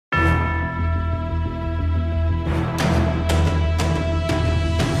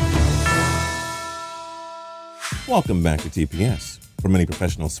Welcome back to TPS. For many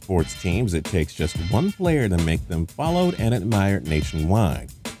professional sports teams, it takes just one player to make them followed and admired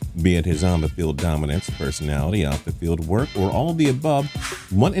nationwide. Be it his on-the-field dominance, personality, off-the-field work, or all of the above,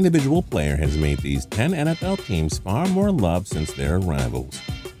 one individual player has made these 10 NFL teams far more loved since their arrivals.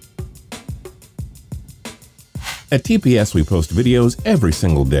 At TPS, we post videos every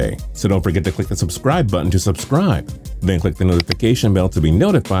single day, so don't forget to click the subscribe button to subscribe. Then click the notification bell to be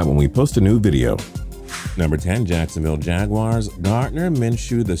notified when we post a new video. Number 10, Jacksonville Jaguars, Gardner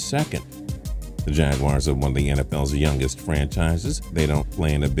Minshew II. The Jaguars are one of the NFL's youngest franchises. They don't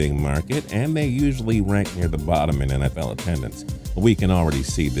play in a big market, and they usually rank near the bottom in NFL attendance. But we can already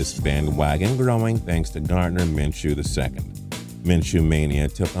see this bandwagon growing thanks to Gardner Minshew II. Minshew mania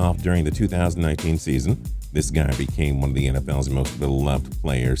took off during the 2019 season. This guy became one of the NFL's most beloved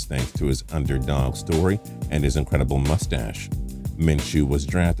players thanks to his underdog story and his incredible mustache. Minshew was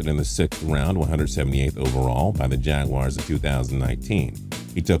drafted in the 6th round, 178th overall, by the Jaguars in 2019.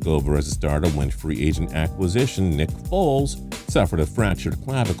 He took over as a starter when free agent acquisition Nick Foles suffered a fractured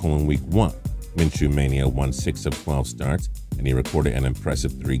clavicle in Week 1. Minshew Mania won 6 of 12 starts, and he recorded an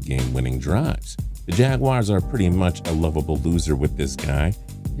impressive 3-game winning drives. The Jaguars are pretty much a lovable loser with this guy.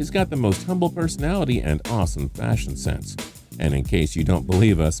 He's got the most humble personality and awesome fashion sense. And in case you don't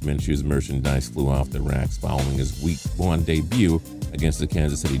believe us, Minshew's merchandise flew off the racks following his Week 1 debut against the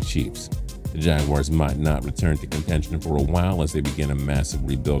Kansas City Chiefs. The Jaguars might not return to contention for a while as they begin a massive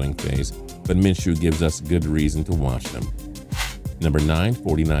rebuilding phase, but Minshew gives us good reason to watch them. Number 9,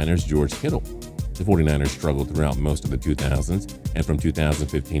 49ers George Kittle. The 49ers struggled throughout most of the 2000s, and from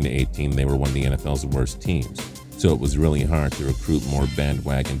 2015 to 18, they were one of the NFL's worst teams. So it was really hard to recruit more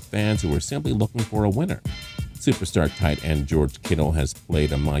bandwagon fans who were simply looking for a winner. Superstar tight end George Kittle has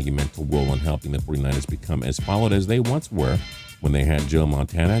played a monumental role in helping the 49ers become as followed as they once were when they had Joe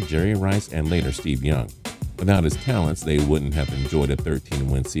Montana, Jerry Rice, and later Steve Young. Without his talents, they wouldn't have enjoyed a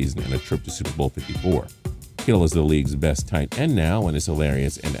 13-win season and a trip to Super Bowl 54. Kittle is the league's best tight end now, and his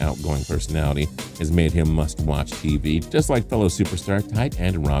hilarious and outgoing personality has made him must-watch TV, just like fellow superstar tight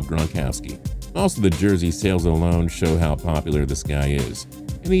end Rob Gronkowski. Also, the jersey sales alone show how popular this guy is,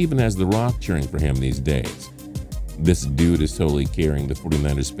 and he even has The Rock cheering for him these days. This dude is totally carrying the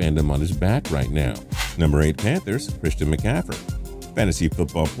 49ers fandom on his back right now. Number 8, Panthers, Christian McCaffrey. Fantasy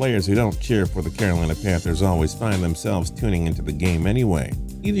football players who don't cheer for the Carolina Panthers always find themselves tuning into the game anyway.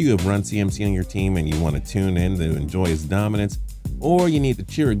 Either you have run CMC on your team and you want to tune in to enjoy his dominance, or you need to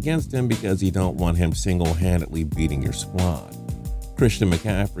cheer against him because you don't want him single-handedly beating your squad. Christian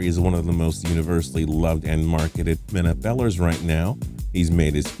McCaffrey is one of the most universally loved and marketed NFLers right now. He's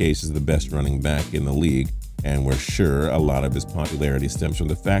made his case as the best running back in the league, and we're sure a lot of his popularity stems from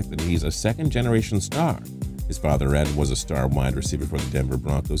the fact that he's a second-generation star. His father, Ed, was a star wide receiver for the Denver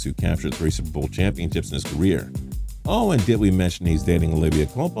Broncos who captured 3 Super Bowl championships in his career. Oh, and did we mention he's dating Olivia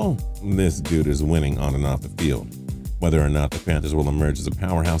Culpo? This dude is winning on and off the field. Whether or not the Panthers will emerge as a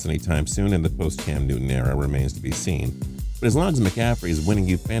powerhouse anytime soon in the post-Cam Newton era remains to be seen. But as long as McCaffrey is winning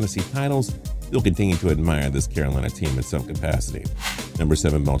you fantasy titles, you'll continue to admire this Carolina team in some capacity. Number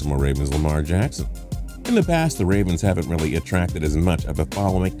 7, Baltimore Ravens Lamar Jackson. In the past, the Ravens haven't really attracted as much of a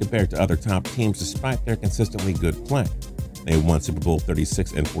following compared to other top teams despite their consistently good play. They won Super Bowl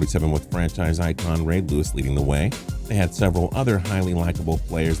 36 and 47 with franchise icon Ray Lewis leading the way. They had several other highly likable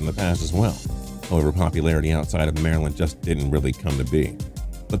players in the past as well. However, popularity outside of Maryland just didn't really come to be.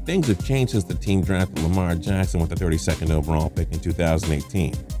 But things have changed since the team drafted Lamar Jackson with the 32nd overall pick in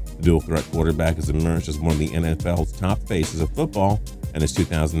 2018. The dual-threat quarterback has emerged as one of the NFL's top faces of football, and his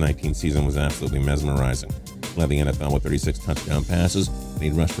 2019 season was absolutely mesmerizing. He led the NFL with 36 touchdown passes, and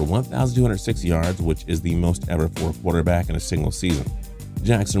he rushed for 1,206 yards, which is the most ever for a quarterback in a single season.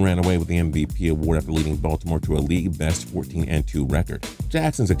 Jackson ran away with the MVP award after leading Baltimore to a league-best 14-2 record.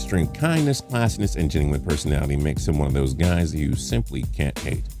 Jackson's extreme kindness, classiness, and genuine personality makes him one of those guys you simply can't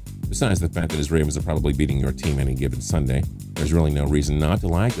hate. Besides the fact that his Ravens are probably beating your team any given Sunday, there's really no reason not to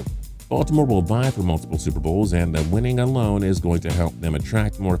like them. Baltimore will vie for multiple Super Bowls, and the winning alone is going to help them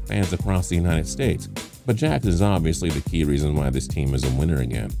attract more fans across the United States. But Jackson is obviously the key reason why this team is a winner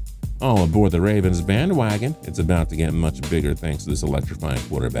again. All aboard the Ravens bandwagon. It's about to get much bigger thanks to this electrifying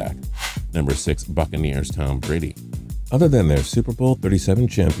quarterback. Number 6, Buccaneers Tom Brady. Other than their Super Bowl 37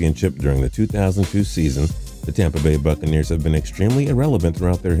 championship during the 2002 season, the Tampa Bay Buccaneers have been extremely irrelevant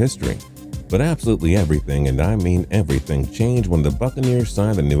throughout their history. But absolutely everything, and I mean everything, changed when the Buccaneers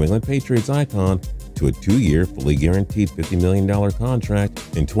signed the New England Patriots icon to a 2-year, fully guaranteed $50 million contract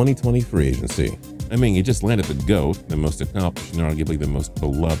in 2020 free agency. I mean, you just landed the GOAT, the most accomplished and arguably the most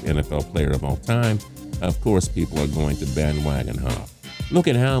beloved NFL player of all time. Of course, people are going to bandwagon hop. Look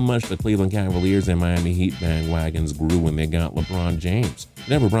at how much the Cleveland Cavaliers and Miami Heat bandwagons grew when they got LeBron James. The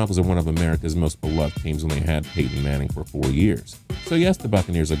Denver Broncos are one of America's most beloved teams when they had Peyton Manning for 4 years. So yes, the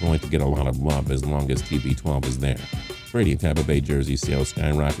Buccaneers are going to get a lot of love as long as TB12 is there. Brady and Tampa Bay jersey sales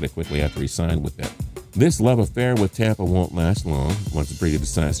skyrocketed quickly after he signed with them. This love affair with Tampa won't last long. Once Brady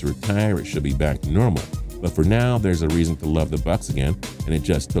decides to retire, it should be back to normal. But for now, there's a reason to love the Bucs again, and it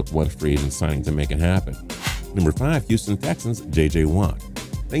just took one free agent signing to make it happen. Number 5, Houston Texans, J.J. Watt.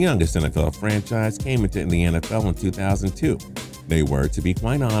 The youngest NFL franchise came into the NFL in 2002. They were, to be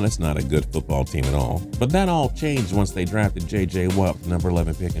quite honest, not a good football team at all, but that all changed once they drafted J.J. Watt with the number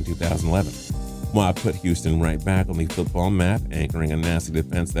 11 pick in 2011. Watt put Houston right back on the football map, anchoring a nasty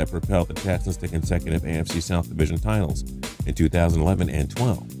defense that propelled the Texans to consecutive AFC South Division titles in 2011 and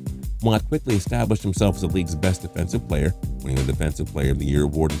 12. Watt quickly established himself as the league's best defensive player, winning the Defensive Player of the Year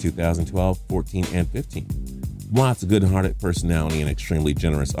award in 2012, 14, and 15. Watt's good-hearted personality and extremely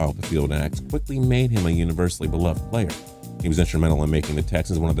generous off-the-field acts quickly made him a universally beloved player. He was instrumental in making the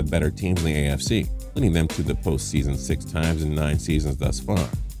Texans one of the better teams in the AFC, leading them to the postseason 6 times in 9 seasons thus far.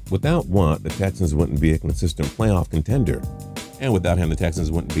 Without Watt, the Texans wouldn't be a consistent playoff contender, and without him, the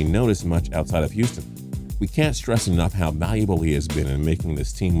Texans wouldn't be noticed much outside of Houston. We can't stress enough how valuable he has been in making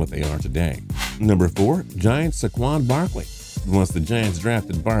this team what they are today. Number 4, Giants Saquon Barkley. Once the Giants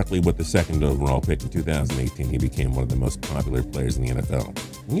drafted Barkley with the 2nd overall pick in 2018, he became one of the most popular players in the NFL.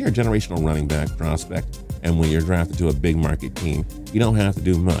 When you're a generational running back prospect, and when you're drafted to a big market team, you don't have to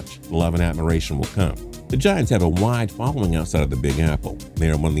do much. Love and admiration will come. The Giants have a wide following outside of the Big Apple. They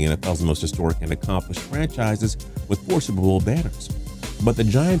are one of the NFL's most historic and accomplished franchises with 4 Super Bowl banners. But the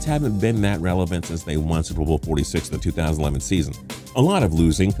Giants haven't been that relevant since they won Super Bowl 46 in the 2011 season. A lot of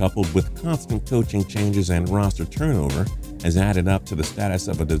losing, coupled with constant coaching changes and roster turnover, has added up to the status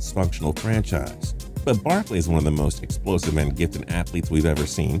of a dysfunctional franchise. But Barkley is one of the most explosive and gifted athletes we've ever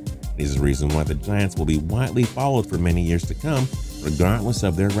seen. This is the reason why the Giants will be widely followed for many years to come, regardless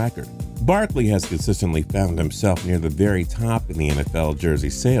of their record. Barkley has consistently found himself near the very top in the NFL jersey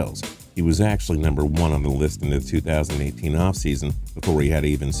sales. He was actually number 1 on the list in the 2018 offseason before he had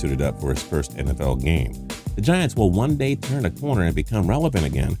even suited up for his first NFL game. The Giants will one day turn a corner and become relevant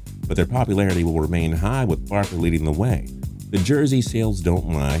again, but their popularity will remain high with Barkley leading the way. The jersey sales don't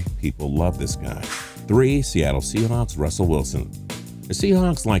lie. People love this guy. 3, Seattle Seahawks, Russell Wilson. The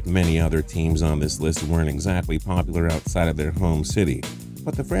Seahawks, like many other teams on this list, weren't exactly popular outside of their home city,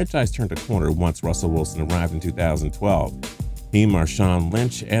 but the franchise turned a corner once Russell Wilson arrived in 2012. He, Marshawn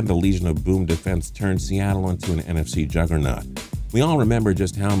Lynch, and the Legion of Boom defense turned Seattle into an NFC juggernaut. We all remember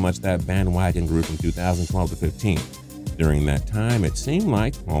just how much that bandwagon grew from 2012 to 15. During that time, it seemed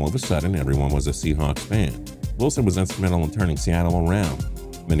like, all of a sudden, everyone was a Seahawks fan. Wilson was instrumental in turning Seattle around.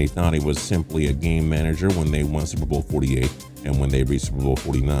 Many thought he was simply a game manager when they won Super Bowl 48 and when they reached Super Bowl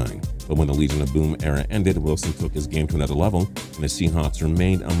 49. But when the Legion of Boom era ended, Wilson took his game to another level, and the Seahawks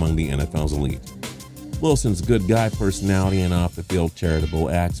remained among the NFL's elite. Wilson's good guy personality and off-the-field charitable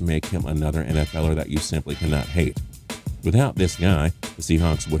acts make him another NFLer that you simply cannot hate. Without this guy, the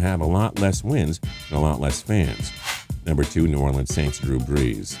Seahawks would have a lot less wins and a lot less fans. Number 2, New Orleans Saints, Drew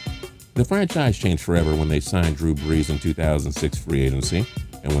Brees. The franchise changed forever when they signed Drew Brees in 2006 free agency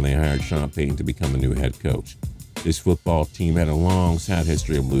and when they hired Sean Payton to become the new head coach. This football team had a long, sad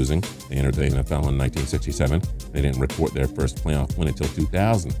history of losing. They entered the NFL in 1967. They didn't report their first playoff win until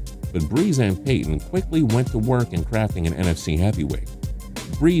 2000. But Brees and Payton quickly went to work in crafting an NFC heavyweight.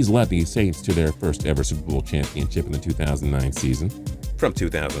 Brees led the Saints to their first ever Super Bowl championship in the 2009 season. From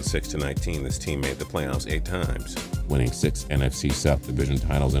 2006 to 19, this team made the playoffs 8 times, winning 6 NFC South Division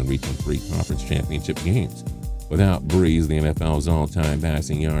titles and reaching 3 conference championship games. Without Brees, the NFL's all-time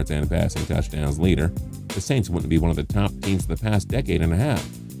passing yards and passing touchdowns leader, the Saints wouldn't be one of the top teams in the past decade and a half.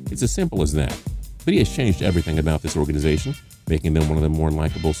 It's as simple as that. But he has changed everything about this organization, making them one of the more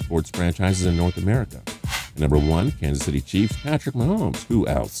likable sports franchises in North America. Number 1, Kansas City Chiefs, Patrick Mahomes. Who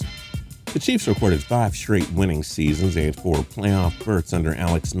else? The Chiefs recorded 5 straight winning seasons and 4 playoff berths under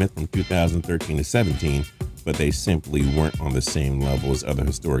Alex Smith from 2013 to 17, but they simply weren't on the same level as other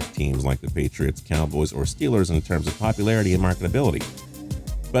historic teams like the Patriots, Cowboys, or Steelers in terms of popularity and marketability.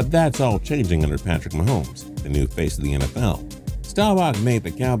 But that's all changing under Patrick Mahomes, the new face of the NFL. Staubach made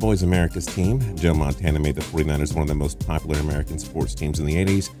the Cowboys America's team. Joe Montana made the 49ers one of the most popular American sports teams in the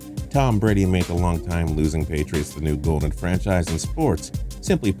 80s. Tom Brady made the longtime losing Patriots the new golden franchise in sports.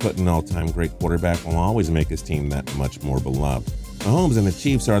 Simply put, an all-time great quarterback will always make his team that much more beloved. Mahomes and the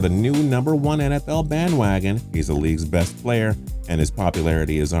Chiefs are the new number 1 NFL bandwagon. He's the league's best player, and his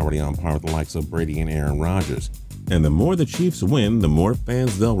popularity is already on par with the likes of Brady and Aaron Rodgers. And the more the Chiefs win, the more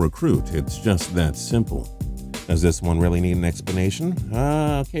fans they'll recruit. It's just that simple. Does this one really need an explanation?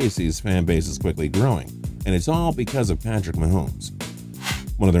 Casey's fan base is quickly growing, and it's all because of Patrick Mahomes.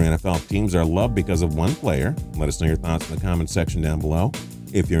 One of their NFL teams are loved because of one player. Let us know your thoughts in the comment section down below.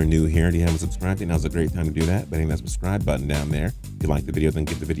 If you're new here and you haven't subscribed, now's a great time to do that by hitting that subscribe button down there. If you like the video, then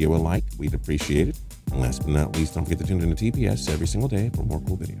give the video a like. We'd appreciate it. And last but not least, don't forget to tune in to TPS every single day for more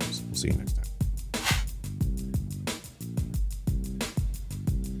cool videos. We'll see you next time.